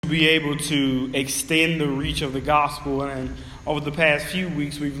be able to extend the reach of the gospel. And over the past few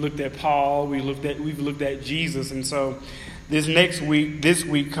weeks, we've looked at Paul, we've looked at Jesus. And so this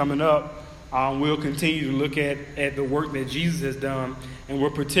week coming up, we'll continue to look at the work that Jesus has done. And we're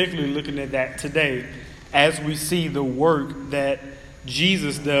particularly looking at that today as we see the work that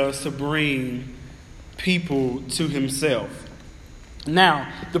Jesus does to bring people to himself.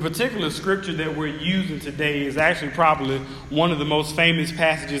 Now, the particular scripture that we're using today is actually probably one of the most famous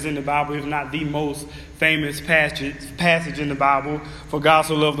passages in the Bible, if not the most famous passage in the Bible. For God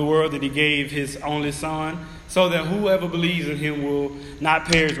so loved the world that he gave his only son, so that whoever believes in him will not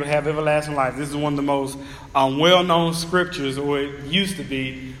perish but have everlasting life. This is one of the most well-known scriptures, or it used to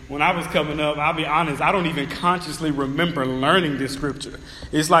be. When I was coming up, I'll be honest, I don't even consciously remember learning this scripture.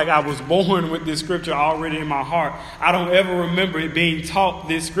 It's like I was born with this scripture already in my heart. I don't ever remember it being taught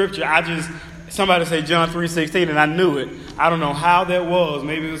this scripture. Somebody say John 3:16 and I knew it. I don't know how that was.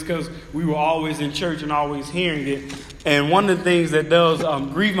 Maybe it was because we were always in church and always hearing it. And one of the things that does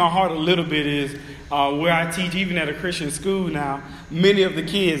grieve my heart a little bit is where I teach, even at a Christian school now, many of the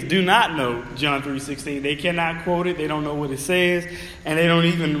kids do not know John 3:16. They cannot quote it. They don't know what it says. And they don't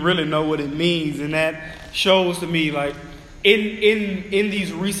even really know what it means. And that shows to me, like, in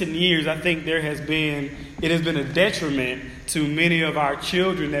these recent years, I think it has been a detriment to many of our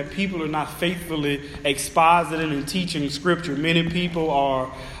children that people are not faithfully expositing and teaching scripture. Many people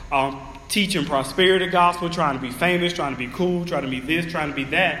are teaching prosperity gospel, trying to be famous, trying to be cool, trying to be this, trying to be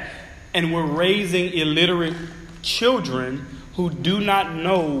that. And we're raising illiterate children who do not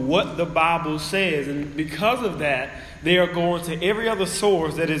know what the Bible says. And because of that, they are going to every other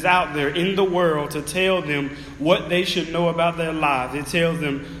source that is out there in the world to tell them what they should know about their lives. It tells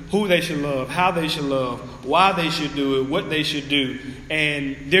them who they should love, how they should love, why they should do it, what they should do.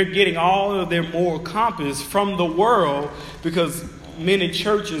 And they're getting all of their moral compass from the world because many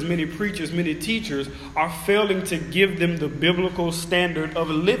churches, many preachers, many teachers are failing to give them the biblical standard of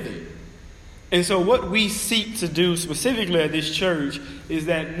living. And so what we seek to do specifically at this church is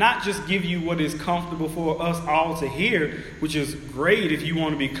that not just give you what is comfortable for us all to hear, which is great if you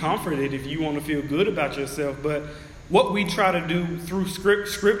want to be comforted, if you want to feel good about yourself, but what we try to do through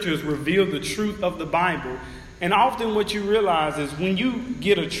scriptures reveal the truth of the Bible. And often what you realize is when you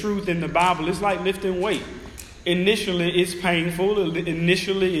get a truth in the Bible, it's like lifting weight. Initially, it's painful.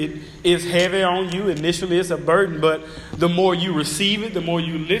 Initially, it is heavy on you. Initially, it's a burden. But the more you receive it, the more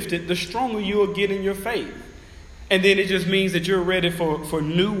you lift it, the stronger you will get in your faith. And then it just means that you're ready for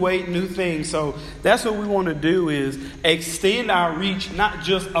new weight, new things. So that's what we want to do is extend our reach, not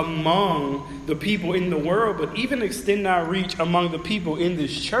just among the people in the world, but even extend our reach among the people in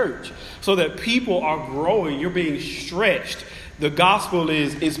this church so that people are growing. You're being stretched. The gospel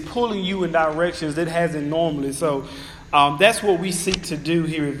is pulling you in directions that it hasn't normally. So that's what we seek to do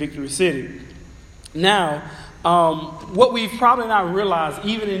here at Victory City. Now, what we've probably not realized,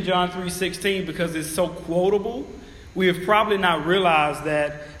 even in John 3:16, because it's so quotable, we have probably not realized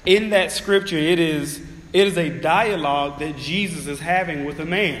that in that scripture, it is a dialogue that Jesus is having with a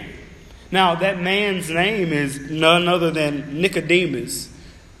man. Now, that man's name is none other than Nicodemus.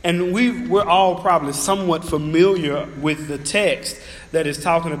 And we're all probably somewhat familiar with the text that is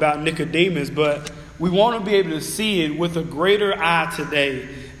talking about Nicodemus, but we want to be able to see it with a greater eye today,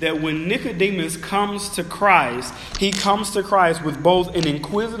 that when Nicodemus comes to Christ, he comes to Christ with both an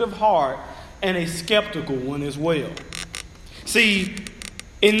inquisitive heart and a skeptical one as well. See,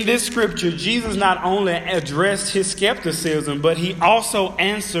 in this scripture, Jesus not only addressed his skepticism, but he also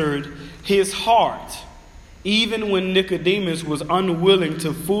answered his heart, even when Nicodemus was unwilling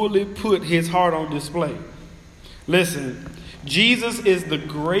to fully put his heart on display. Listen, Jesus is the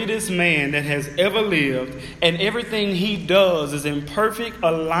greatest man that has ever lived, and everything he does is in perfect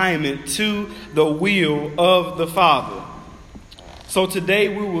alignment to the will of the Father. So today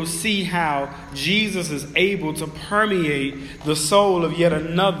we will see how Jesus is able to permeate the soul of yet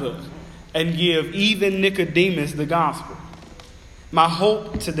another and give even Nicodemus the gospel. My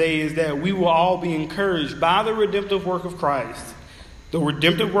hope today is that we will all be encouraged by the redemptive work of Christ, the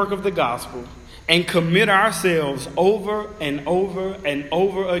redemptive work of the gospel, and commit ourselves over and over and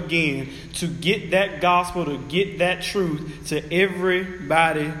over again to get that gospel, to get that truth to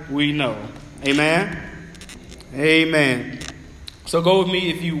everybody we know. Amen? Amen. So go with me,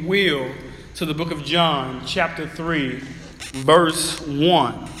 if you will, to the book of John, chapter 3, verse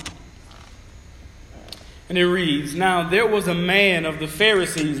 1. And it reads, "Now there was a man of the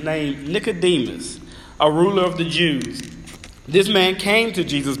Pharisees named Nicodemus, a ruler of the Jews. This man came to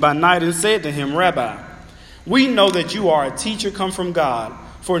Jesus by night and said to him, 'Rabbi, we know that you are a teacher come from God,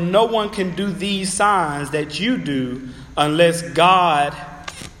 for no one can do these signs that you do unless God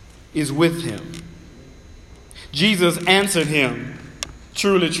is with him. Jesus answered him,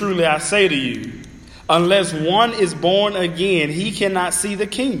 "Truly, truly, I say to you, unless one is born again, he cannot see the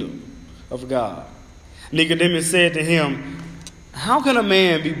kingdom of God." Nicodemus said to him, "How can a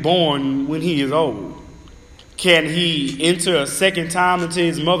man be born when he is old? Can he enter a second time into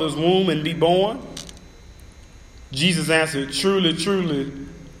his mother's womb and be born?" Jesus answered, "Truly, truly,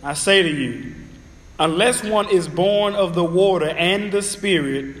 I say to you, unless one is born of the water and the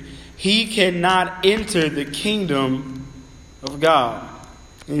Spirit, he cannot enter the kingdom of God."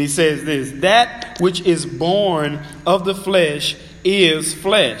 And he says this, "That which is born of the flesh is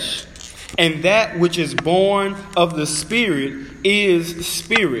flesh, and that which is born of the Spirit is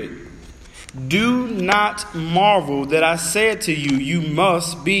spirit. Do not marvel that I said to you, you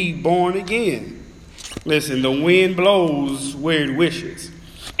must be born again. Listen, the wind blows where it wishes,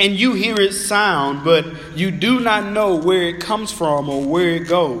 and you hear its sound, but you do not know where it comes from or where it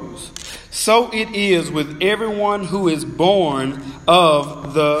goes. So it is with everyone who is born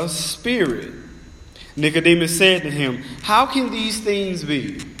of the Spirit." Nicodemus said to him, "How can these things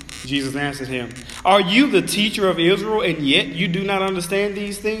be?" Jesus answered him, "Are you the teacher of Israel, and yet you do not understand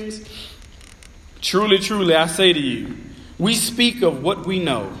these things? Truly, truly, I say to you, we speak of what we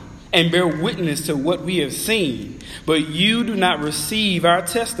know and bear witness to what we have seen, but you do not receive our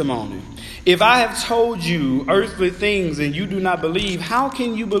testimony. If I have told you earthly things and you do not believe, how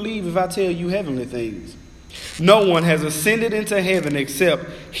can you believe if I tell you heavenly things? No one has ascended into heaven except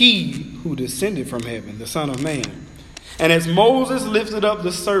he who descended from heaven, the Son of Man. And as Moses lifted up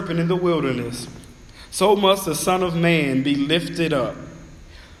the serpent in the wilderness, so must the Son of Man be lifted up,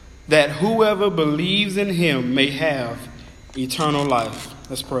 that whoever believes in him may have eternal life."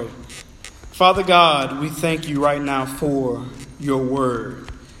 Let's pray. Father God, we thank you right now for your word.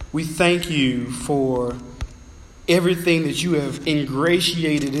 We thank you for everything that you have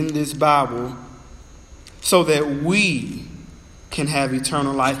ingratiated in this Bible so that we can have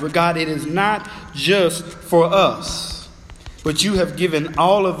eternal life. But God, it is not just for us, but you have given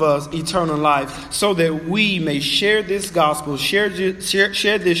all of us eternal life so that we may share this gospel, share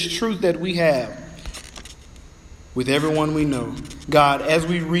this truth that we have with everyone we know. God, as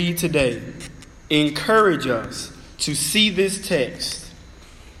we read today, encourage us to see this text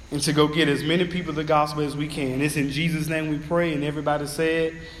and to go get as many people the gospel as we can. It's in Jesus' name we pray, and everybody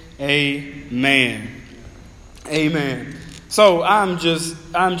said, amen. Amen. So I'm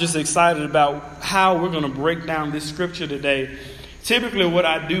just excited about how we're going to break down this scripture today. Typically what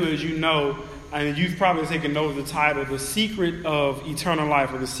I do, as you know, and you've probably taken note of the title, The Secret of Eternal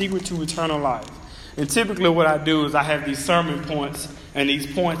Life, or The Secret to Eternal Life. And typically what I do is I have these sermon points, and these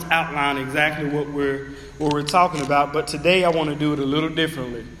points outline exactly what we're talking about. But today I want to do it a little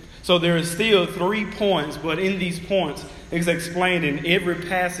differently. So there is still 3 points, but in these points, it's explained in every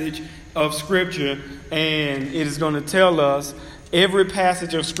passage of Scripture, and it is going to tell us every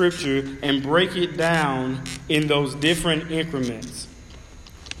passage of Scripture and break it down in those different increments.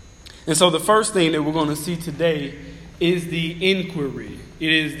 And so the first thing that we're going to see today is the inquiry.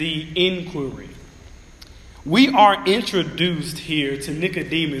 It is the inquiry. We are introduced here to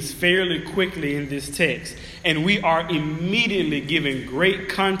Nicodemus fairly quickly in this text, and we are immediately given great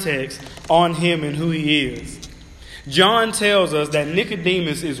context on him and who he is. John tells us that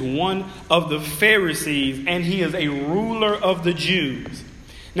Nicodemus is one of the Pharisees, and he is a ruler of the Jews.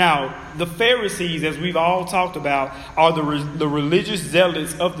 Now, the Pharisees, as we've all talked about, are the religious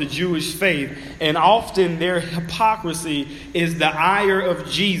zealots of the Jewish faith, and often their hypocrisy is the ire of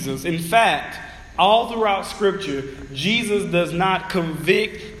Jesus. In fact, all throughout Scripture, Jesus does not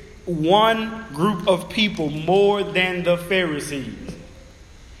convict one group of people more than the Pharisees.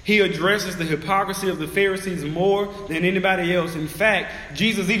 He addresses the hypocrisy of the Pharisees more than anybody else. In fact,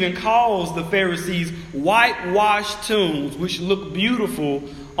 Jesus even calls the Pharisees whitewashed tombs, which look beautiful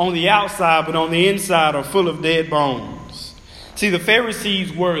on the outside, but on the inside are full of dead bones. See, the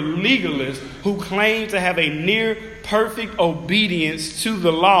Pharisees were legalists who claimed to have a near perfect obedience to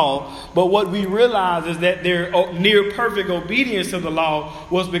the law. But what we realize is that their near perfect obedience to the law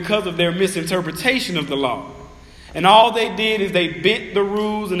was because of their misinterpretation of the law. And all they did is they bent the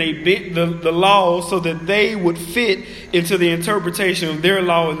rules and they bent the laws so that they would fit into the interpretation of their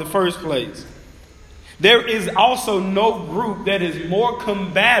law in the first place. There is also no group that is more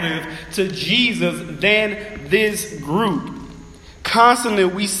combative to Jesus than this group. Constantly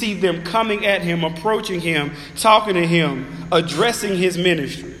we see them coming at him, approaching him, talking to him, addressing his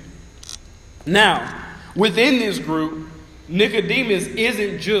ministry. Now, within this group, Nicodemus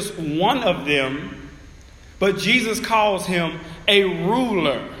isn't just one of them, but Jesus calls him a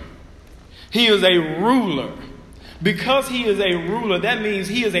ruler. He is a ruler. Because he is a ruler, that means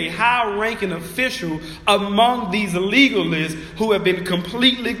he is a high-ranking official among these legalists who have been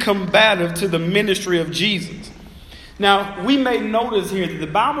completely combative to the ministry of Jesus. Now, we may notice here that the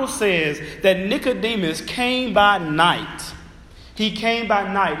Bible says that Nicodemus came by night. He came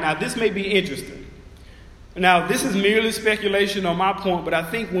by night. Now, this may be interesting. Now, this is merely speculation on my point, but I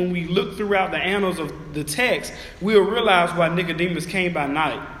think when we look throughout the annals of the text, we'll realize why Nicodemus came by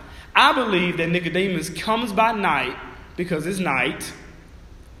night. I believe that Nicodemus comes by night because it's night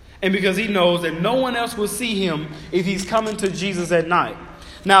and because he knows that no one else will see him if he's coming to Jesus at night.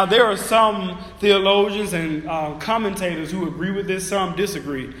 Now, there are some theologians and commentators who agree with this, some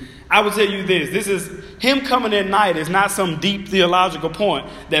disagree. I will tell you this is him coming at night is not some deep theological point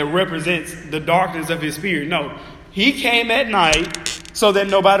that represents the darkness of his spirit. No, he came at night so that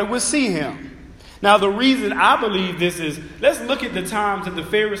nobody would see him. Now, the reason I believe this is, let's look at the times that the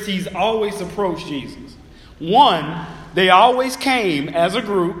Pharisees always approached Jesus. One, they always came as a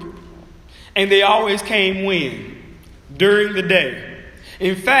group, and they always came when? During the day.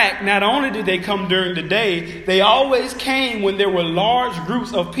 In fact, not only did they come during the day, they always came when there were large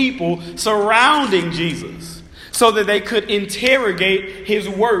groups of people surrounding Jesus so that they could interrogate his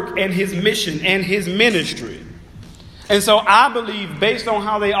work and his mission and his ministry. And so I believe, based on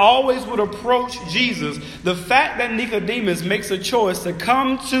how they always would approach Jesus, the fact that Nicodemus makes a choice to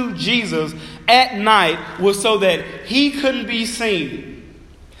come to Jesus at night was so that he couldn't be seen,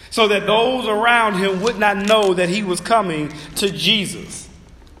 so that those around him would not know that he was coming to Jesus.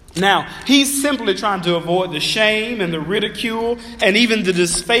 Now, he's simply trying to avoid the shame and the ridicule and even the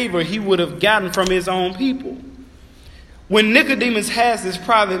disfavor he would have gotten from his own people. When Nicodemus has this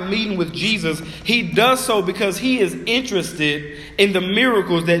private meeting with Jesus, he does so because he is interested in the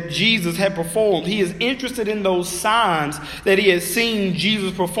miracles that Jesus had performed. He is interested in those signs that he has seen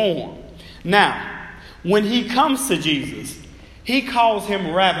Jesus perform. Now, when he comes to Jesus, he calls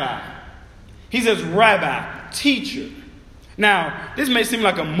him Rabbi. He says, Rabbi, teacher. Now, this may seem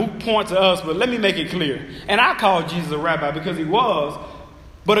like a moot point to us, but let me make it clear. And I call Jesus a rabbi because he was,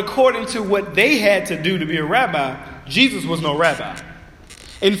 but according to what they had to do to be a rabbi, Jesus was no rabbi.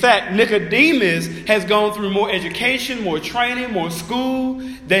 In fact, Nicodemus has gone through more education, more training, more school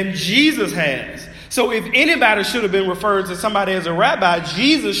than Jesus has. So if anybody should have been referred to somebody as a rabbi,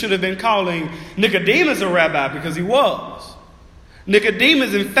 Jesus should have been calling Nicodemus a rabbi because he was.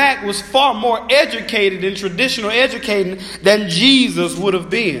 Nicodemus, in fact, was far more educated in traditional educating than Jesus would have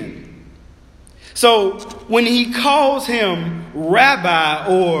been. So when he calls him rabbi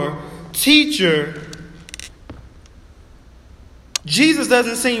or teacher, Jesus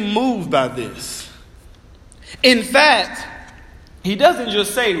doesn't seem moved by this. In fact, he doesn't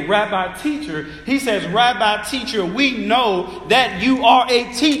just say rabbi teacher. He says, Rabbi teacher, we know that you are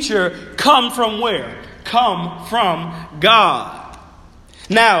a teacher. Come from where? Come from God.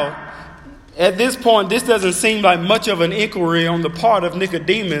 Now, at this point, this doesn't seem like much of an inquiry on the part of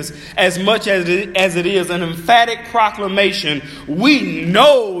Nicodemus as much as it is an emphatic proclamation. We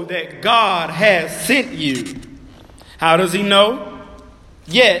know that God has sent you. How does he know?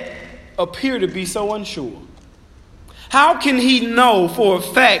 Yet appear to be so unsure. How can he know for a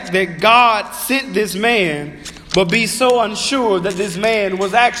fact that God sent this man, but be so unsure that this man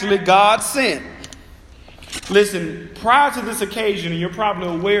was actually God sent? Listen, prior to this occasion, and you're probably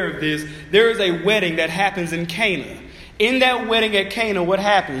aware of this, there is a wedding that happens in Cana. In that wedding at Cana, what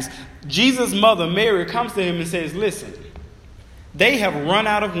happens? Jesus' mother, Mary, comes to him and says, listen, they have run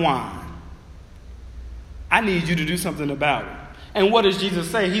out of wine. I need you to do something about it. And what does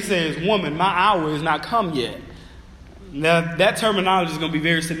Jesus say? He says, woman, my hour is not come yet. Now, that terminology is going to be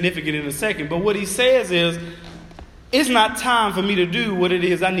very significant in a second. But what he says is, it's not time for me to do what it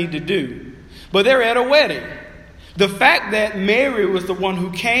is I need to do. But they're at a wedding. The fact that Mary was the one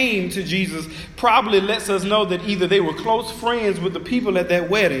who came to Jesus probably lets us know that either they were close friends with the people at that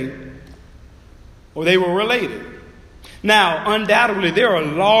wedding or they were related. Now, undoubtedly, there are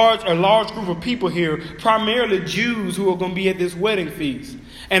a large group of people here, primarily Jews, who are going to be at this wedding feast.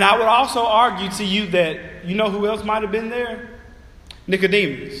 And I would also argue to you that, you know who else might have been there?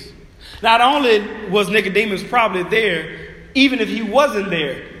 Nicodemus. Not only was Nicodemus probably there, even if he wasn't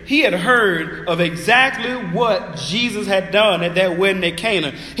there, he had heard of exactly what Jesus had done at that wedding at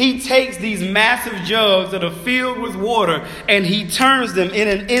Cana. He takes these massive jugs that are filled with water and he turns them in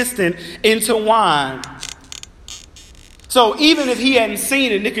an instant into wine. So even if he hadn't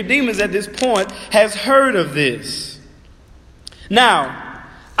seen it, Nicodemus at this point has heard of this. Now,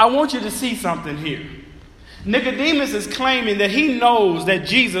 I want you to see something here. Nicodemus is claiming that he knows that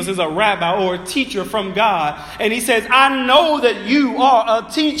Jesus is a rabbi or a teacher from God. And he says, I know that you are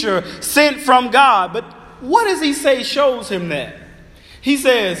a teacher sent from God. But What does he say shows him that? He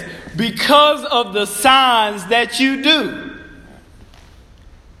says, because of the signs that you do.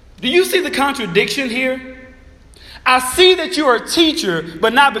 Do you see the contradiction here? I see that you are a teacher,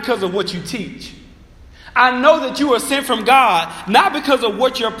 but not because of what you teach. I know that you are sent from God, not because of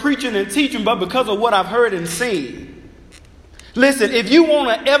what you're preaching and teaching, but because of what I've heard and seen. Listen, if you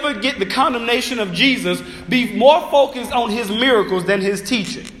want to ever get the condemnation of Jesus, be more focused on his miracles than his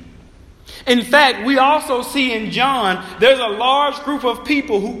teaching. In fact, we also see in John, there's a large group of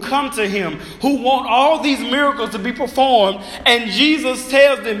people who come to him, who want all these miracles to be performed, and Jesus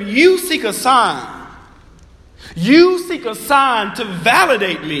tells them, you seek a sign. You seek a sign to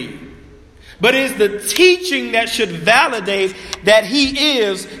validate me. But it's the teaching that should validate that he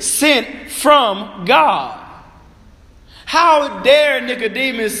is sent from God. How dare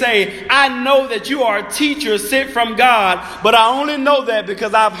Nicodemus say, I know that you are a teacher sent from God, but I only know that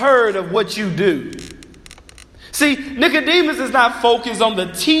because I've heard of what you do. See, Nicodemus is not focused on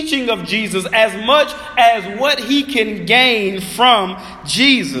the teaching of Jesus as much as what he can gain from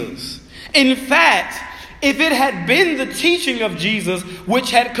Jesus. In fact, if it had been the teaching of Jesus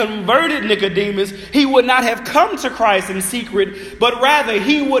which had converted Nicodemus, he would not have come to Christ in secret, but rather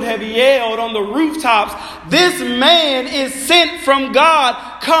he would have yelled on the rooftops, this man is sent from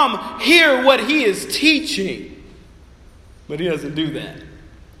God. Come hear what he is teaching. But he doesn't do that.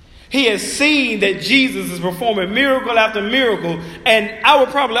 He has seen that Jesus is performing miracle after miracle, and I would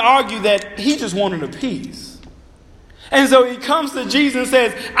probably argue that he just wanted a piece. And so he comes to Jesus and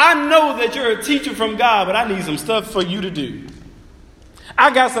says, I know that you're a teacher from God, but I need some stuff for you to do.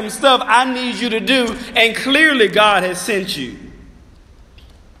 I got some stuff I need you to do, and clearly God has sent you.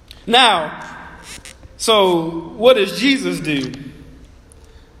 Now, so what does Jesus do?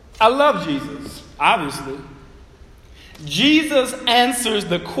 I love Jesus, obviously. Jesus answers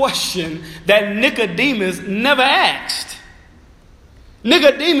the question that Nicodemus never asked.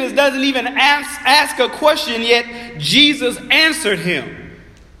 Nicodemus doesn't even ask a question, yet Jesus answered him.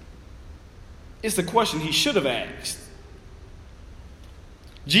 It's the question he should have asked.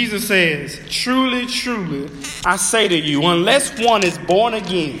 Jesus says, truly, truly, I say to you, unless one is born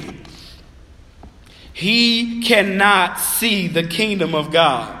again, he cannot see the kingdom of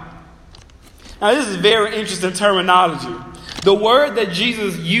God. Now, this is very interesting terminology. The word that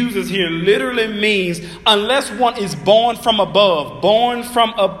Jesus uses here literally means unless one is born from above,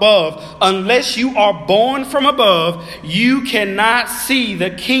 unless you are born from above, you cannot see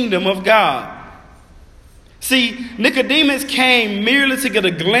the kingdom of God. See, Nicodemus came merely to get a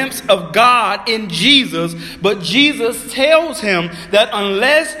glimpse of God in Jesus, but Jesus tells him that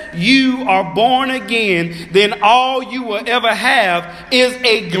unless you are born again, then all you will ever have is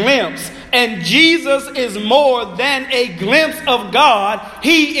a glimpse. And Jesus is more than a glimpse of God.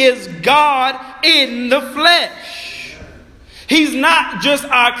 He is God in the flesh. He's not just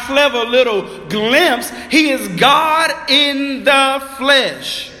our clever little glimpse. He is God in the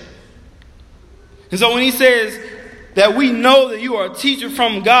flesh. And so when he says that we know that you are a teacher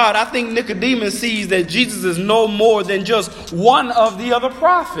from God, I think Nicodemus sees that Jesus is no more than just one of the other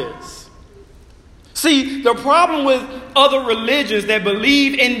prophets. See, the problem with other religions that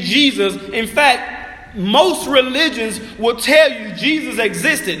believe in Jesus, in fact, most religions will tell you Jesus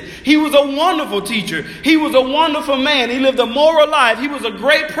existed. He was a wonderful teacher. He was a wonderful man. He lived a moral life. He was a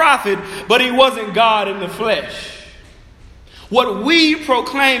great prophet, but he wasn't God in the flesh. What we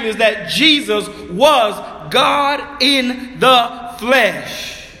proclaim is that Jesus was God in the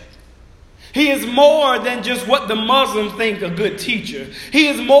flesh. He is more than just what the Muslims think a good teacher. He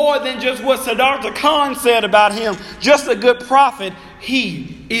is more than just what Siddhartha Khan said about him, just a good prophet.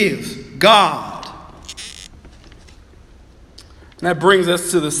 He is God. And that brings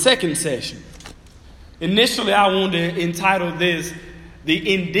us to the second session. Initially, I wanted to entitle this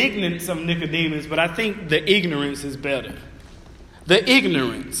The Indignance of Nicodemus, but I think the ignorance is better. The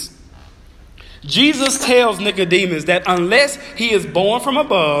ignorance. Jesus tells Nicodemus that unless he is born from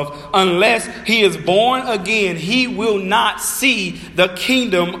above, unless he is born again, he will not see the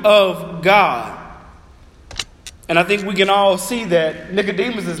kingdom of God. And I think we can all see that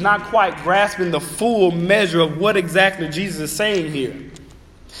Nicodemus is not quite grasping the full measure of what exactly Jesus is saying here.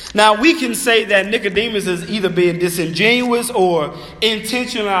 Now, we can say that Nicodemus is either being disingenuous or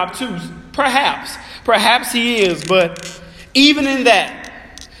intentionally obtuse. Perhaps he is, but even in that,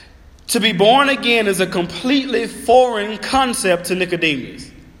 to be born again is a completely foreign concept to Nicodemus.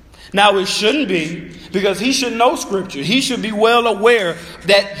 Now, it shouldn't be, because he should know Scripture. He should be well aware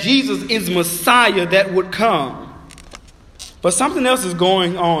that Jesus is Messiah that would come. But something else is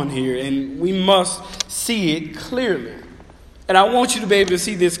going on here, and we must see it clearly. And I want you to be able to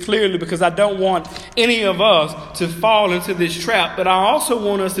see this clearly, because I don't want any of us to fall into this trap. But I also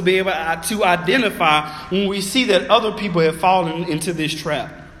want us to be able to identify when we see that other people have fallen into this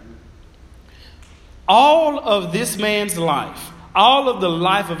trap. All of this man's life, all of the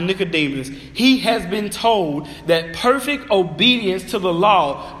life of Nicodemus, he has been told that perfect obedience to the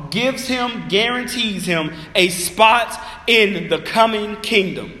law guarantees him a spot in the coming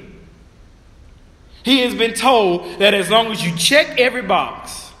kingdom. He has been told that as long as you check every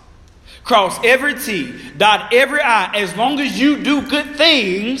box, cross every T, dot every I, as long as you do good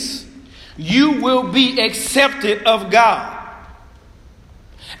things, you will be accepted of God.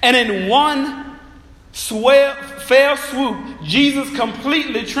 And in one fair swoop, Jesus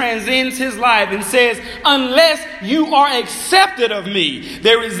completely transcends his life and says, unless you are accepted of me,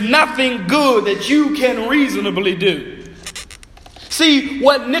 there is nothing good that you can reasonably do. See,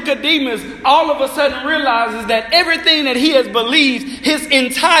 what Nicodemus all of a sudden realizes that everything that he has believed his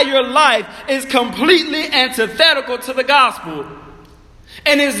entire life is completely antithetical to the gospel.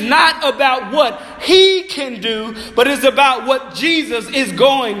 And it's not about what he can do, but it's about what Jesus is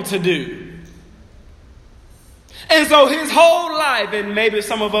going to do. And so his whole life, and maybe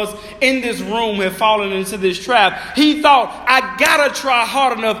some of us in this room have fallen into this trap, he thought, I gotta try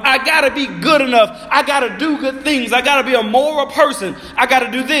hard enough. I gotta be good enough. I gotta do good things. I gotta be a moral person. I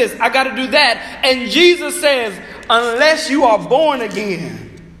gotta do this. I gotta do that. And Jesus says, unless you are born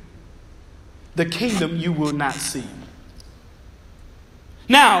again, the kingdom you will not see.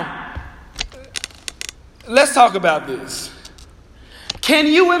 Now, let's talk about this. Can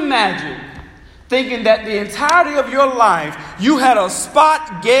you imagine thinking that the entirety of your life you had a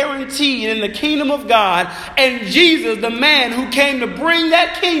spot guaranteed in the kingdom of God, and Jesus, the man who came to bring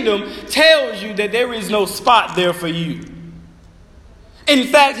that kingdom, tells you that there is no spot there for you? In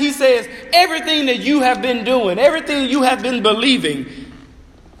fact, he says everything that you have been doing, everything you have been believing,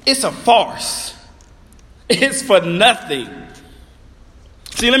 it's a farce. It's for nothing.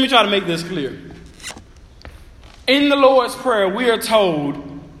 See, let me try to make this clear. In the Lord's Prayer, we are told,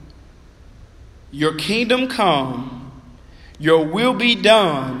 your kingdom come, your will be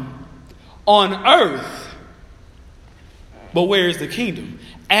done on earth. But where is the kingdom?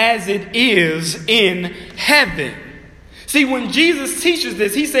 As it is in heaven. See, when Jesus teaches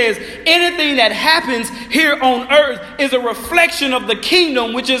this, he says anything that happens here on earth is a reflection of the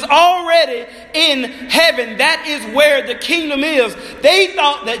kingdom, which is already in heaven. That is where the kingdom is. They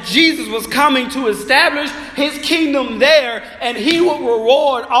thought that Jesus was coming to establish his kingdom there, and he would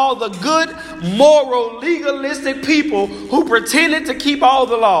reward all the good, moral, legalistic people who pretended to keep all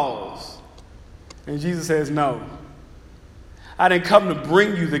the laws. And Jesus says, no. I didn't come to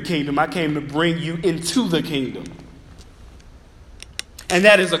bring you the kingdom. I came to bring you into the kingdom. And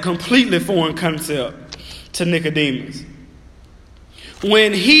that is a completely foreign concept to Nicodemus.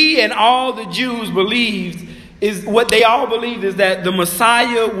 When he and all the Jews believed, is what they all believed is that the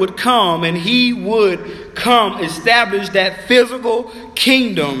Messiah would come and he would come establish that physical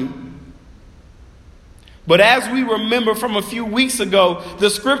kingdom. But as we remember from a few weeks ago, the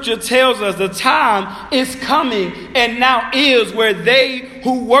scripture tells us the time is coming and now is where they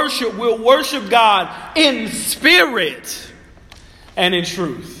who worship will worship God in spirit and in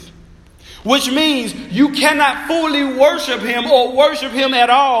truth. Which means you cannot fully worship him or worship him at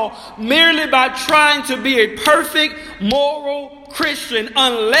all merely by trying to be a perfect moral Christian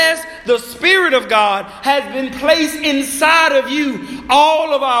unless the Spirit of God has been placed inside of you.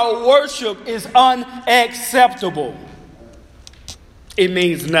 All of our worship is unacceptable. It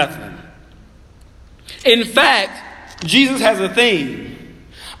means nothing. In fact, Jesus has a thing.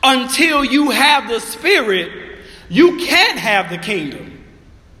 Until you have the Spirit, you can't have the kingdom.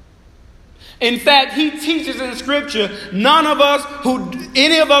 In fact, he teaches in Scripture, any of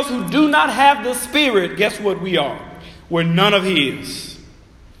us who do not have the Spirit, guess what we are? We're none of his.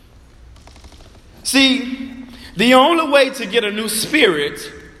 See, the only way to get a new spirit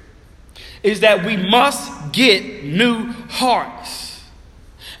is that we must get new hearts.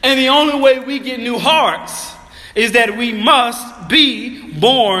 And the only way we get new hearts is that we must be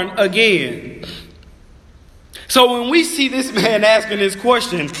born again. So when we see this man asking this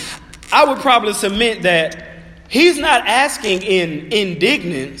question, I would probably submit that he's not asking in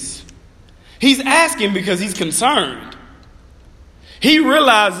indignance. He's asking because he's concerned. He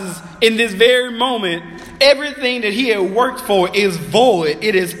realizes in this very moment, everything that he had worked for is void.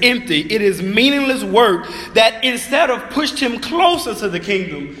 It is empty. It is meaningless work that instead of pushed him closer to the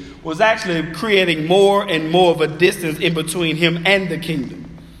kingdom, was actually creating more and more of a distance in between him and the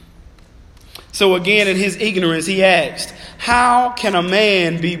kingdom. So again, in his ignorance, he asked, how can a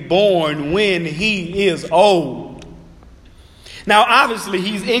man be born when he is old? Now, obviously,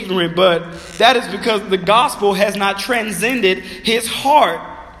 he's ignorant, but that is because the gospel has not transcended his heart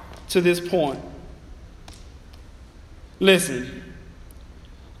to this point. Listen,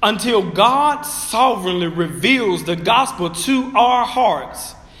 until God sovereignly reveals the gospel to our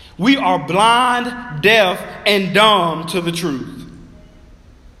hearts, we are blind, deaf, and dumb to the truth.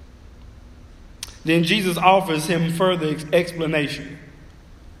 Then Jesus offers him further explanation.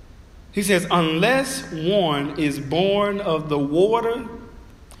 He says, unless one is born of the water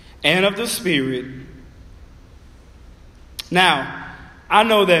and of the Spirit. Now, I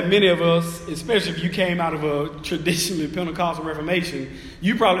know that many of us, especially if you came out of a traditionally Pentecostal Reformation,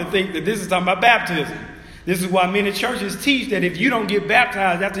 you probably think that this is talking about baptism. This is why many churches teach that if you don't get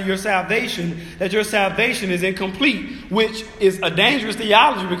baptized after your salvation, that your salvation is incomplete, which is a dangerous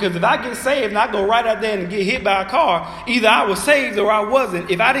theology, because if I get saved and I go right out there and get hit by a car, either I was saved or I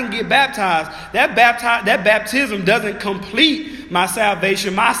wasn't. If I didn't get baptized, that baptism doesn't complete my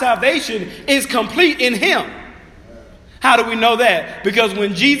salvation. My salvation is complete in him. How do we know that? Because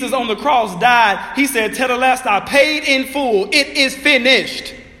when Jesus on the cross died, he said, "Tetelestai, paid in full, it is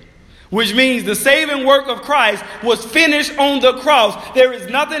finished." Which means the saving work of Christ was finished on the cross. There is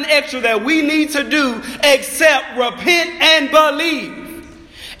nothing extra that we need to do except repent and believe.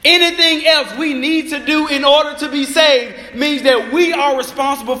 Anything else we need to do in order to be saved means that we are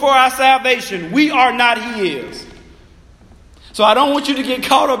responsible for our salvation. We are not his. So I don't want you to get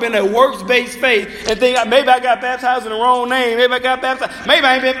caught up in a works-based faith and think, maybe I got baptized in the wrong name. Maybe I got baptized. Maybe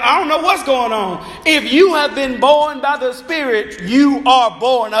I don't know what's going on. If you have been born by the Spirit, you are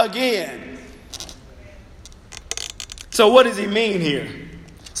born again. So what does he mean here?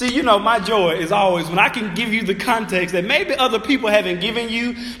 See, my joy is always when I can give you the context that maybe other people haven't given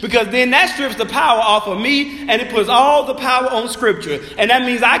you, because then that strips the power off of me and it puts all the power on Scripture. And that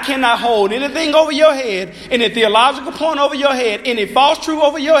means I cannot hold anything over your head, any theological point over your head, any false truth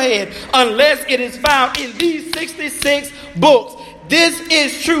over your head, unless it is found in these 66 books. This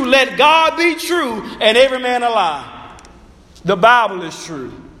is true. Let God be true and every man a lie. The Bible is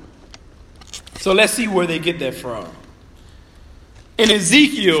true. So let's see where they get that from. In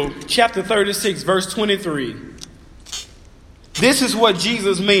Ezekiel chapter 36, verse 23, this is what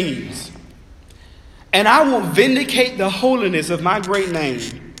Jesus means. And I will vindicate the holiness of my great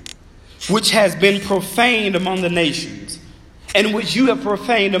name, which has been profaned among the nations, and which you have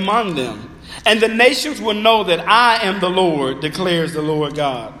profaned among them. And the nations will know that I am the Lord, declares the Lord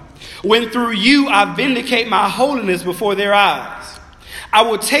God, when through you I vindicate my holiness before their eyes. I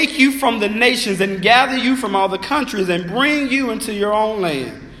will take you from the nations and gather you from all the countries and bring you into your own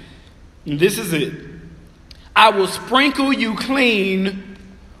land. And this is it. I will sprinkle you clean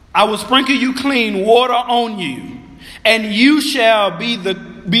water on you, and you shall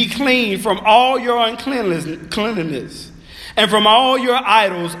be clean from all your uncleanness, and from all your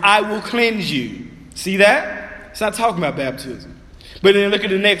idols I will cleanse you. See that? It's not talking about baptism. But then look at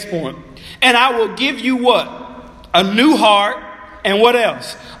the next point. And I will give you what? A new heart. And what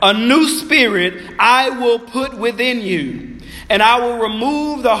else? A new spirit I will put within you. And I will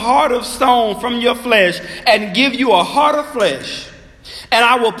remove the heart of stone from your flesh and give you a heart of flesh. And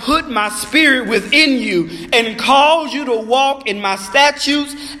I will put my spirit within you and cause you to walk in my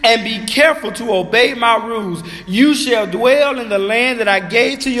statutes and be careful to obey my rules. You shall dwell in the land that I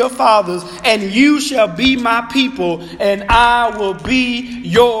gave to your fathers, and you shall be my people, and I will be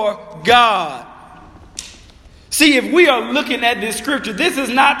your God. See, if we are looking at this scripture, this is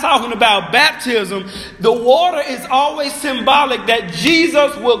not talking about baptism. The water is always symbolic that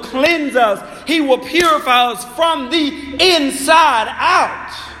Jesus will cleanse us. He will purify us from the inside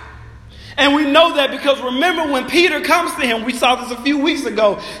out. And we know that because remember when Peter comes to him, we saw this a few weeks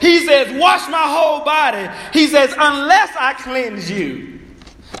ago. He says, wash my whole body. He says, unless I cleanse you,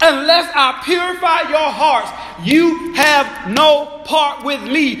 unless I purify your hearts, you have no part with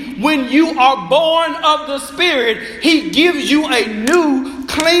me. When you are born of the Spirit, He gives you a new,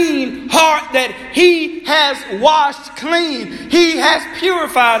 clean heart that He has washed clean. He has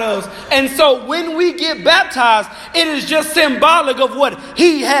purified us. And so when we get baptized, it is just symbolic of what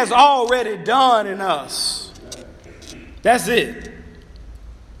He has already done in us. That's it.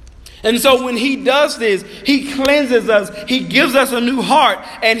 And so when He does this, He cleanses us, He gives us a new heart,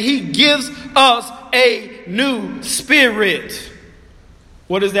 and He gives us a new spirit.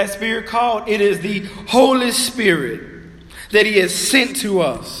 What is that spirit called? It is the Holy Spirit that He has sent to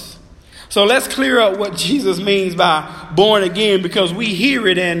us. So let's clear up what Jesus means by born again, because we hear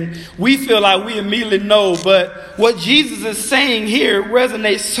it and we feel like we immediately know. But what Jesus is saying here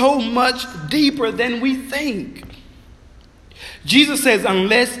resonates so much deeper than we think. Jesus says,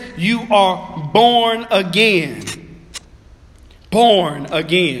 unless you are born again. Born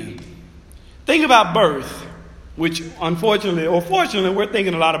again. Think about birth, which unfortunately or fortunately we're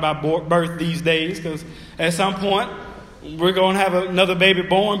thinking a lot about birth these days, because at some point we're going to have another baby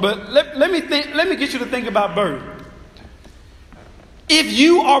born. But let me get you to think about birth. If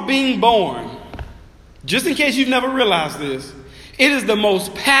you are being born, just in case you've never realized this, it is the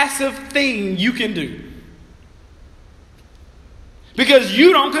most passive thing you can do. Because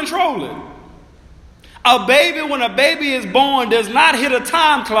you don't control it. When a baby is born, does not hit a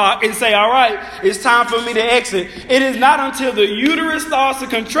time clock and say, all right, it's time for me to exit. It is not until the uterus starts to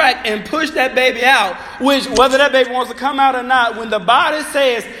contract and push that baby out, which whether that baby wants to come out or not, when the body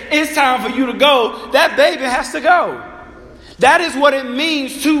says it's time for you to go, that baby has to go. That is what it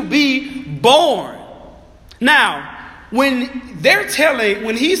means to be born. Now, when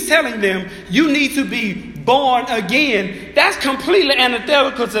he's telling them you need to be born again, that's completely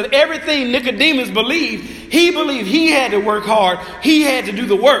antithetical to everything Nicodemus believed. He believed he had to work hard. He had to do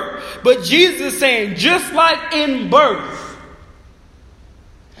the work. But Jesus is saying, just like in birth,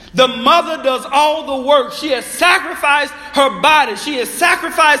 the mother does all the work. She has sacrificed her body. She has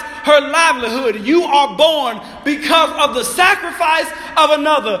sacrificed her livelihood. You are born because of the sacrifice of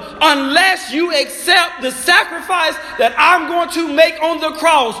another. Unless you accept the sacrifice that I'm going to make on the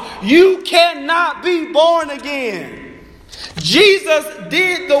cross, you cannot be born again. Jesus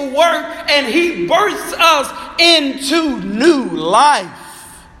did the work and he births us into new life.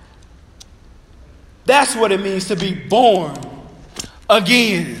 That's what it means to be born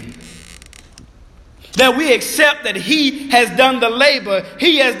again. That we accept that he has done the labor,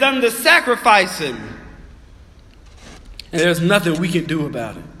 he has done the sacrificing, and there's nothing we can do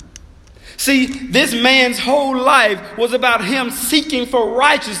about it. See, this man's whole life was about him seeking for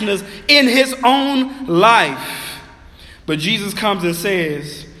righteousness in his own life. But Jesus comes and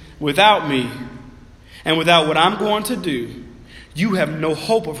says, without me and without what I'm going to do, you have no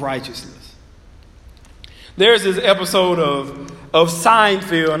hope of righteousness. There's this episode of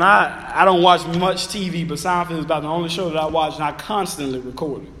Seinfeld, and I don't watch much TV, but Seinfeld is about the only show that I watch, and I constantly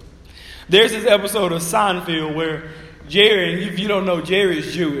record it. There's this episode of Seinfeld where Jerry, and if you don't know, Jerry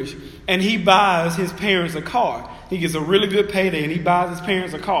is Jewish, and he buys his parents a car. He gets a really good payday, and he buys his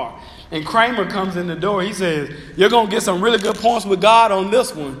parents a car. And Kramer comes in the door. He says, you're going to get some really good points with God on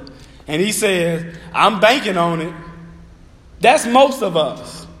this one. And he says, I'm banking on it. That's most of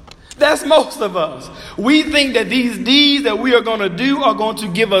us. That's most of us. We think that these deeds that we are going to do are going to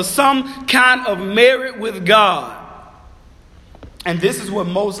give us some kind of merit with God. And this is what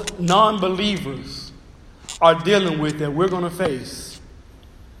most non-believers are dealing with, that we're going to face.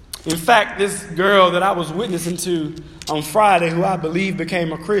 In fact, this girl that I was witnessing to on Friday, who I believe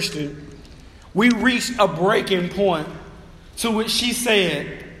became a Christian, we reached a breaking point to which she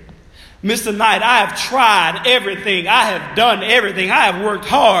said, Mr. Knight, I have tried everything. I have done everything. I have worked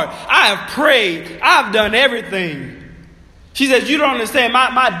hard. I have prayed. I've done everything. She says, you don't understand.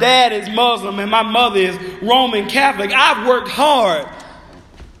 My dad is Muslim and my mother is Roman Catholic. I've worked hard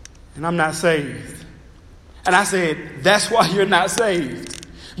and I'm not saved. And I said, that's why you're not saved.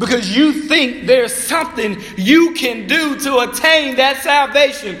 Because you think there's something you can do to attain that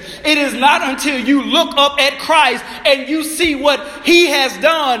salvation. It is not until you look up at Christ and you see what he has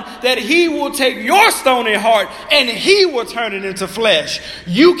done that he will take your stony heart and he will turn it into flesh.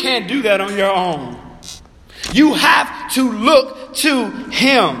 You can't do that on your own. You have to look to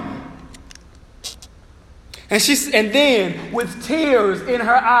him. And then with tears in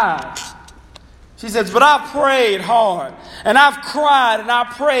her eyes, she says, but I prayed hard and I've cried and I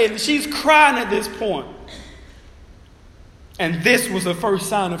prayed. And she's crying at this point. And this was the first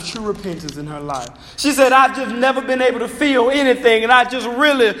sign of true repentance in her life. She said, I've just never been able to feel anything and I just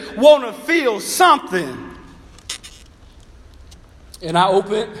really want to feel something. And I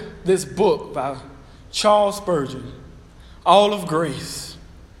opened this book by Charles Spurgeon, All of Grace.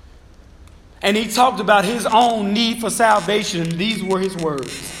 And he talked about his own need for salvation. These were his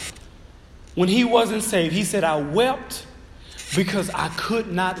words. When he wasn't saved, he said, I wept because I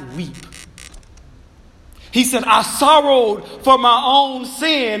could not weep. He said, I sorrowed for my own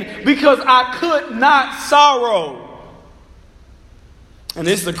sin because I could not sorrow. And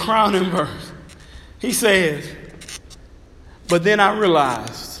this is the crowning verse. He says, but then I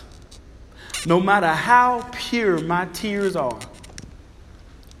realized, no matter how pure my tears are,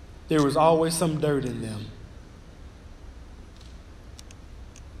 there was always some dirt in them.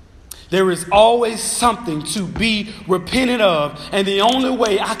 There is always something to be repentant of. And the only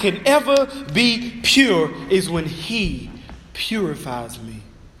way I can ever be pure is when he purifies me,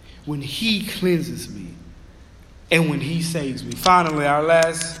 when he cleanses me, and when he saves me. Finally, our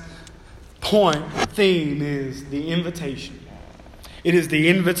last theme is the invitation. It is the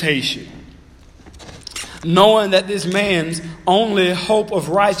invitation. Knowing that this man's only hope of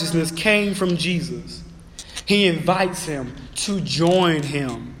righteousness came from Jesus, he invites him to join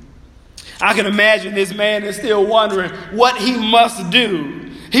him. I can imagine this man is still wondering what he must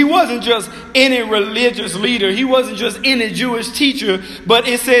do. He wasn't just any religious leader. He wasn't just any Jewish teacher, but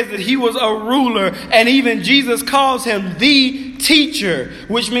it says that he was a ruler. And even Jesus calls him the teacher,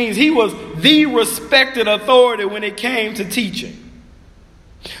 which means he was the respected authority when it came to teaching.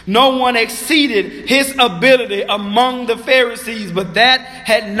 No one exceeded his ability among the Pharisees, but that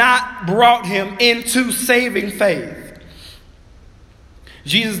had not brought him into saving faith.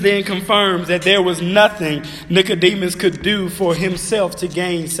 Jesus then confirms that there was nothing Nicodemus could do for himself to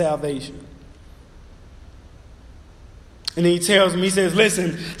gain salvation. And he tells him, he says,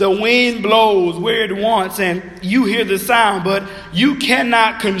 listen, the wind blows where it wants and you hear the sound, but you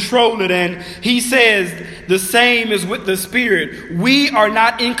cannot control it. And he says the same is with the Spirit. We are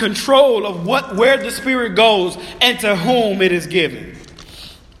not in control of where the Spirit goes and to whom it is given.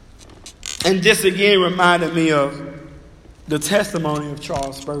 And this again reminded me of the testimony of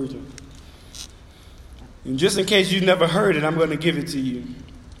Charles Spurgeon. And just in case you've never heard it, I'm going to give it to you.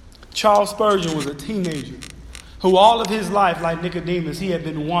 Charles Spurgeon was a teenager who all of his life, like Nicodemus, he had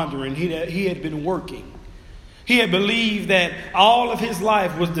been wandering. He had been working. He had believed that all of his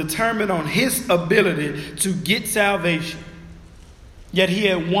life was determined on his ability to get salvation. Yet he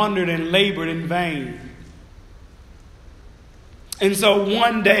had wandered and labored in vain. And so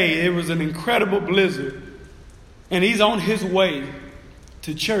one day, there was an incredible blizzard. And he's on his way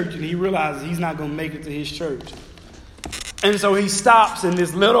to church. And he realizes he's not going to make it to his church. And so he stops in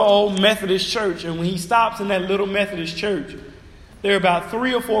this little old Methodist church. And when he stops in that little Methodist church, there are about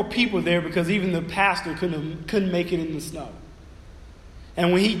 3 or 4 people there because even the pastor couldn't make it in the snow.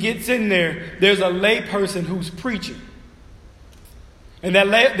 And when he gets in there, there's a lay person who's preaching. And that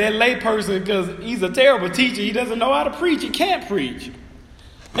lay person, because he's a terrible teacher, he doesn't know how to preach. He can't preach.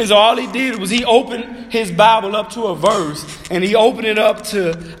 And so all he did was he opened his Bible up to a verse. And he opened it up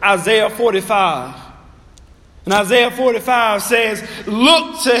to Isaiah 45. And Isaiah 45 says,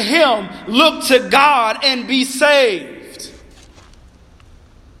 look to him, look to God and be saved.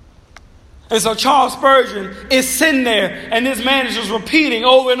 And so Charles Spurgeon is sitting there and this man is just repeating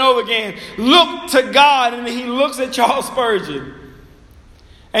over and over again, look to God. And he looks at Charles Spurgeon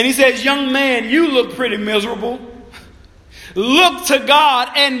and he says, young man, you look pretty miserable. Look to God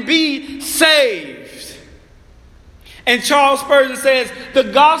and be saved. And Charles Spurgeon says the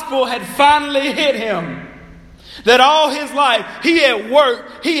gospel had finally hit him. That all his life he had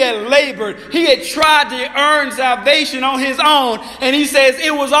worked, he had labored, he had tried to earn salvation on his own. And he says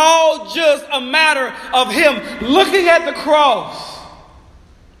it was all just a matter of him looking at the cross,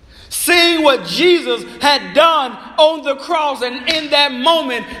 seeing what Jesus had done on the cross. And in that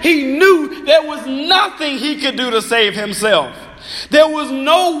moment, he knew there was nothing he could do to save himself. There was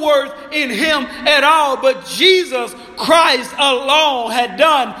no worth in him at all, but Jesus Christ alone had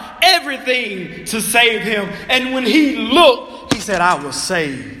done everything to save him. And when he looked, he said, I was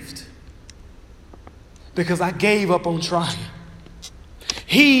saved because I gave up on trying.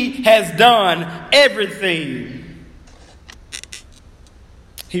 He has done everything.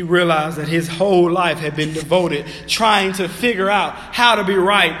 He realized that his whole life had been devoted trying to figure out how to be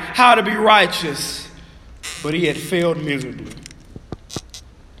right, how to be righteous, but he had failed miserably.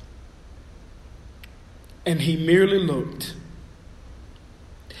 And he merely looked.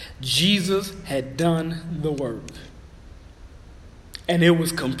 Jesus had done the work. And it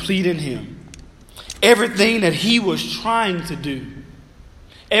was complete in him. Everything that he was trying to do,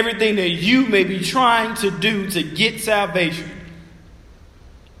 everything that you may be trying to do to get salvation,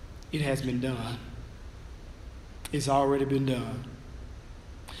 it has been done. It's already been done.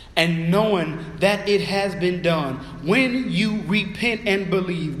 And knowing that it has been done, when you repent and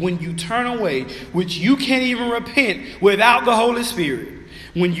believe, when you turn away, which you can't even repent without the Holy Spirit,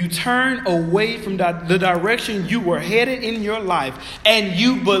 when you turn away from the direction you were headed in your life and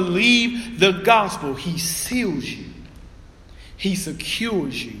you believe the gospel, he seals you. He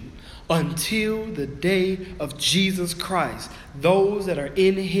secures you until the day of Jesus Christ. Those that are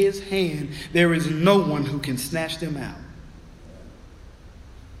in his hand, there is no one who can snatch them out.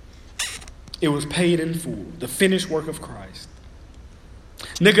 It was paid in full, the finished work of Christ.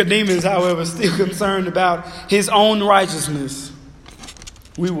 Nicodemus, however, still concerned about his own righteousness.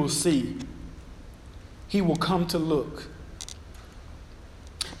 We will see. He will come to look.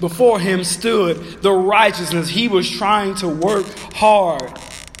 Before him stood the righteousness he was trying to work hard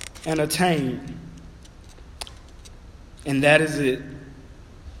and attain. And that is it.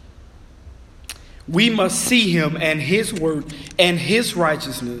 We must see him and his work and his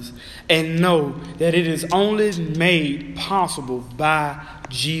righteousness and know that it is only made possible by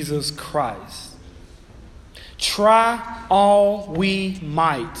Jesus Christ. Try all we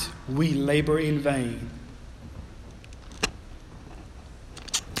might, we labor in vain.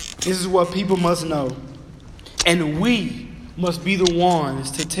 This is what people must know. And we must be the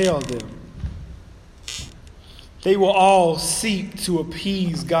ones to tell them. They will all seek to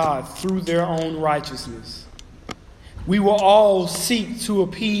appease God through their own righteousness. We will all seek to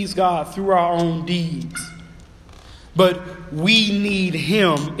appease God through our own deeds. But we need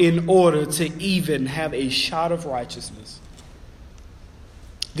him in order to even have a shot of righteousness.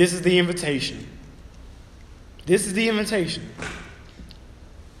 This is the invitation. This is the invitation.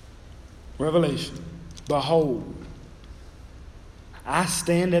 Revelation. Behold, I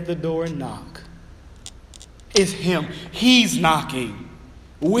stand at the door and knock. It's him. He's knocking.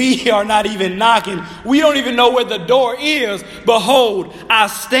 We are not even knocking. We don't even know where the door is. Behold, I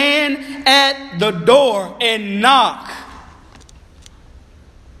stand at the door and knock.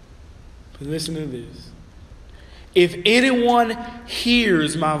 But listen to this. If anyone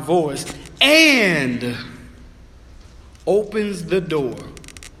hears my voice and opens the door,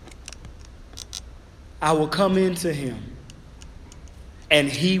 I will come into him and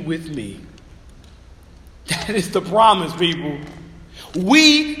he with me. That is the promise, people.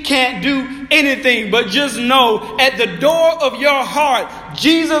 We can't do anything but just know at the door of your heart,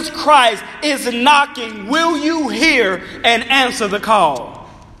 Jesus Christ is knocking. Will you hear and answer the call?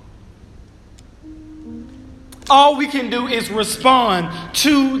 All we can do is respond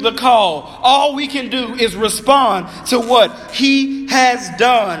to the call. All we can do is respond to what he has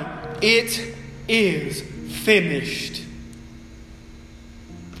done. It is finished.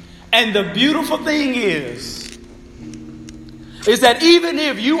 And the beautiful thing is that even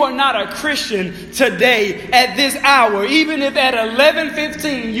if you are not a Christian today at this hour, even if at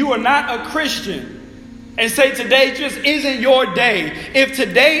 11:15 you are not a Christian and say today just isn't your day, if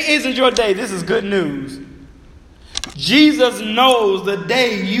today isn't your day, this is good news. Jesus knows the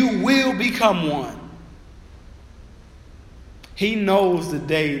day you will become one. He knows the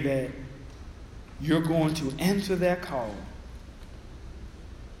day that you're going to answer that call.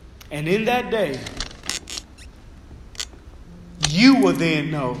 And in that day, you will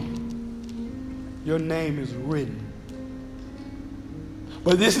then know your name is written.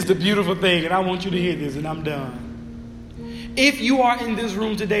 But this is the beautiful thing, and I want you to hear this, and I'm done. If you are in this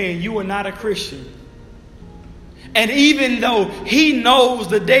room today and you are not a Christian, and even though he knows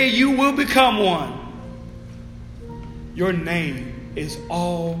the day you will become one, your name is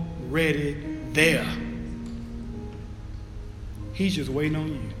already there. He's just waiting on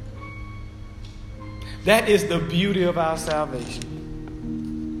you. That is the beauty of our salvation.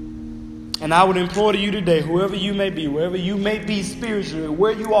 And I would implore to you today, whoever you may be, wherever you may be spiritually,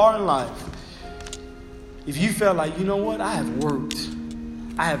 where you are in life, if you felt like, you know what, I have worked,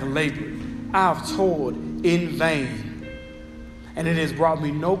 I have labored, I have toiled in vain, and it has brought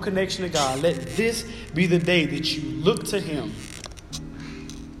me no connection to God, let this be the day that you look to him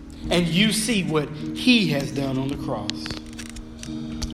and you see what he has done on the cross.